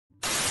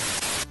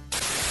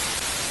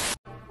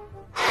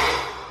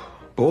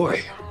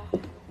Boy,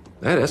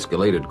 that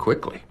escalated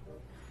quickly.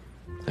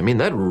 I mean,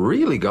 that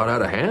really got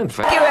out of hand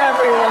fast. Thank you,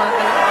 everyone.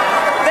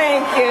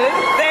 Thank you.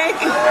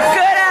 Thank you.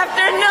 Good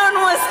afternoon,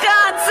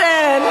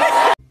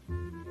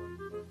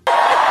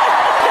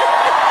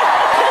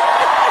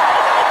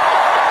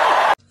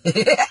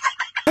 Wisconsin.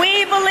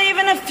 We believe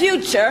in a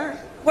future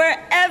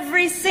where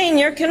every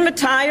senior can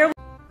retire.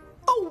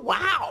 Oh,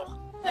 wow.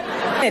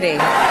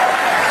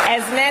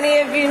 As many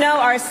of you know,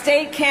 our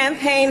state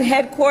campaign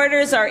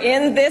headquarters are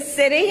in this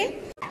city.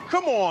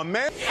 Come on,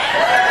 man.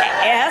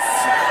 Yes.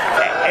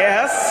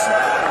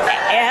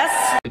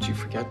 Did you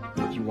forget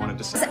what you wanted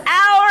to say?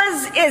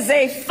 Ours is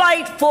a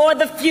fight for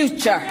the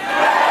future.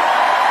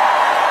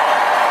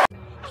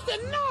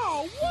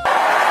 No.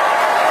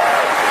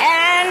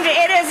 And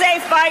it is a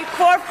fight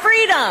for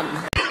freedom.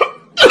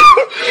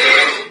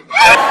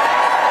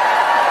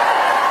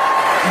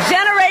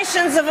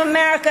 Generations of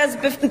America's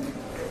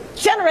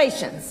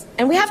generations,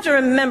 and we have to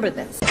remember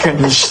this. What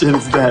kind of shit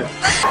is that?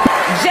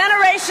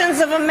 Generations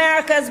of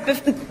America's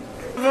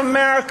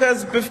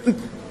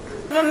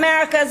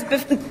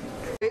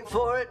Wait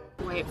for it.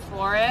 Wait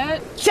for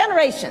it.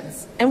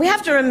 generations, and we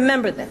have to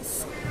remember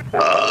this.